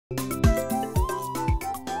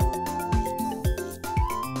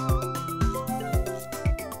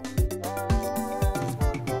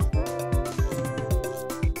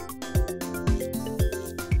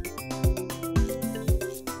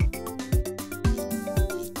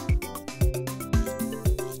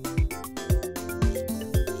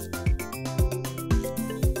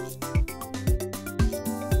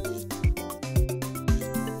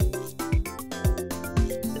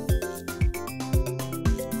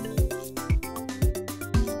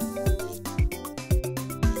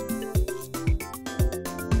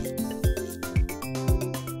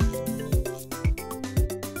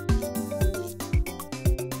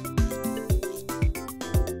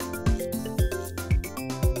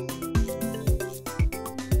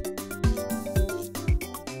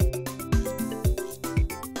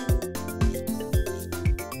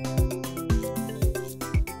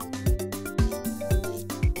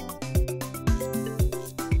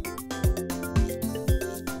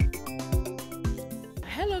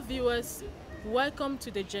viewers, welcome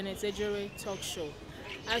to the Ejere talk show.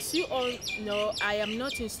 As you all know, I am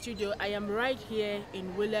not in studio. I am right here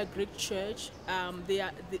in Wheeler Greek Church. They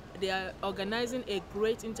are organizing a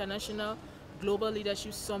great international global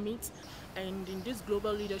leadership summit, and in this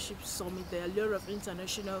global leadership summit, there are a lot of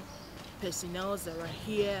international personnel that are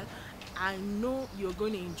here. I know you're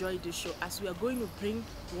going to enjoy the show, as we are going to bring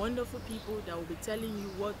wonderful people that will be telling you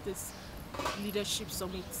what this leadership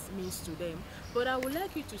summit means to them. But I would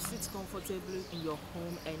like you to sit comfortably in your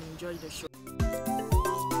home and enjoy the show.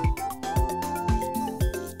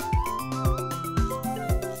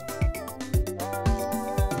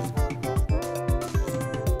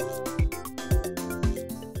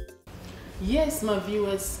 Yes, my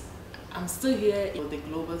viewers, I'm still here for the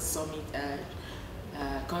Global Summit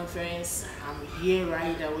conference. I'm here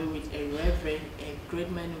right away with a reverend, a great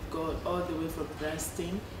man of God, all the way from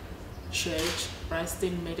Preston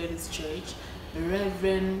Methodist Church.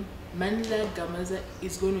 Reverend Mandla Gamaza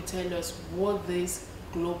is going to tell us what this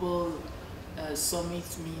global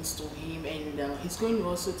summit means to him, and he's going to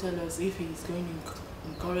also tell us if he's going to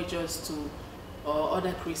encourage us to or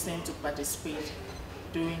other Christians to participate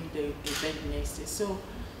during the event next year. So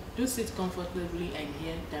do sit comfortably and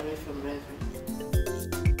hear direct from Reverend.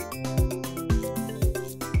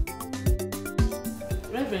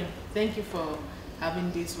 Reverend, thank you for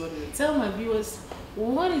having this word. Tell my viewers,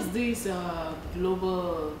 what is this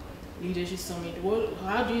global leadership summit?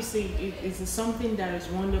 How do you see it? Is it something that is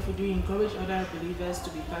wonderful? Do you encourage other believers to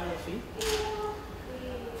be part of it?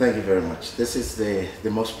 Thank you very much. This is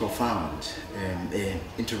the most profound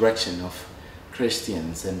interaction of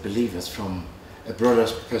Christians and believers from a broader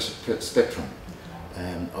spectrum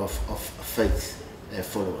of faith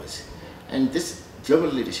followers. And this global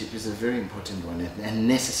leadership is a very important one and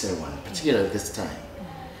necessary one, particularly at this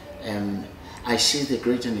time. I see the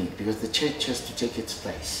greater need because the church has to take its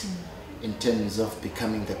place in terms of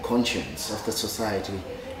becoming the conscience of the society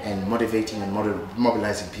and motivating and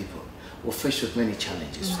mobilizing people. We're faced with many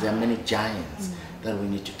challenges. There are many giants that we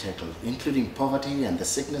need to tackle, including poverty and the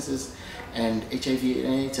sicknesses and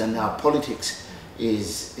HIV/AIDS, and our politics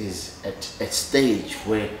is at a stage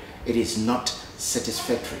where it is not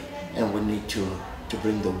satisfactory, and we need to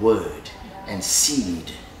bring the word and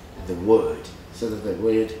seed the word so that the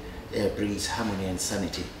word brings harmony and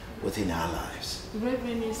sanity within our lives.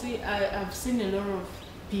 Reverend, you see, I've seen a lot of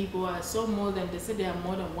people. I saw more than, they said there are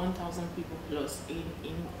more than 1,000 people plus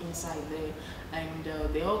inside there,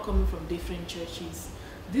 and they're all coming from different churches.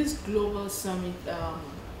 This global summit,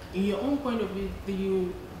 in your own point of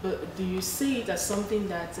view, do you see it as something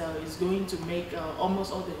that is going to make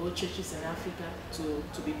almost all the whole churches in Africa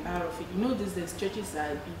to be part of it? You know, these churches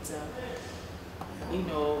are a bit,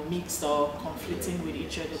 mixed or conflicting with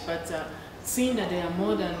each other, but seeing that there are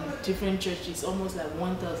more than different churches, almost like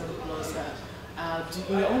 1,000 plus,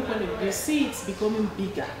 in your own point of view, do you see it's becoming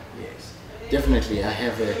bigger? Yes, definitely. I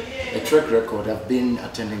have a track record. I've been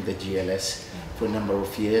attending the GLS for a number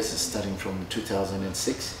of years, starting from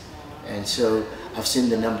 2006. And so I've seen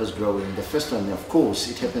the numbers growing. The first one, of course,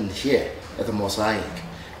 it happened here at the Mosaic.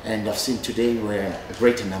 And I've seen today we're a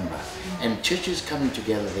greater number. And churches coming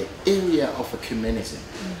together, the area of ecumenism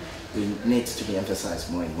needs to be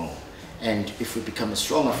emphasized more and more. And if we become a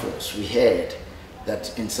stronger force, we heard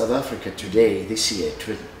that in South Africa today, this year,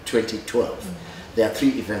 2012, there are 3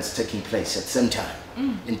 events taking place at the same time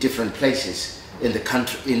in different places in the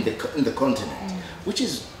country, in the continent, which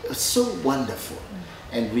is so wonderful.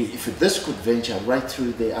 And if this could venture right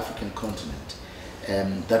through the African continent,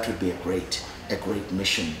 that would be a great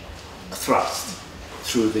mission thrust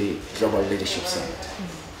through the Global Leadership Summit.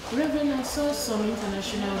 Reverend, I saw some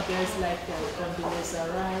international guests like Condoleezza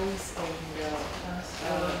Rice and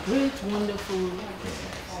great, wonderful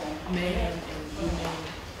men and women,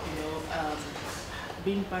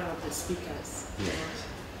 being part of the speakers. Yes.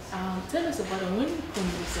 Tell us about it. When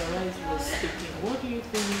Condoleezza Rice was speaking, what do you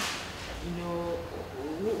think?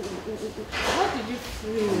 How did you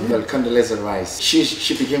feel? Well, Condoleezza Rice,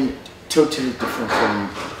 she became totally different from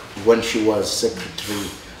when she was Secretary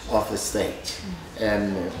of the State.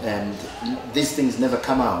 And these things never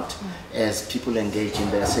come out as people engage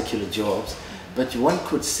in their secular jobs. But one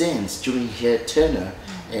could sense during her tenure,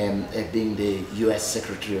 being the U.S.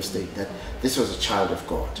 Secretary of State, that this was a child of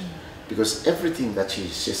God. Because everything that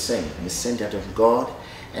she's saying is centered on God.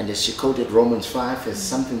 And as she quoted Romans 5 as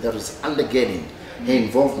something that was undergirding her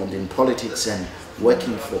involvement in politics and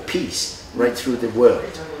working for peace right through the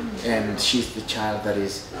world. And she's the child that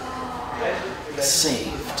is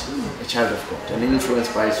saved, a child of God, and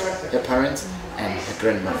influenced by her parents and her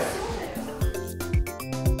grandmother.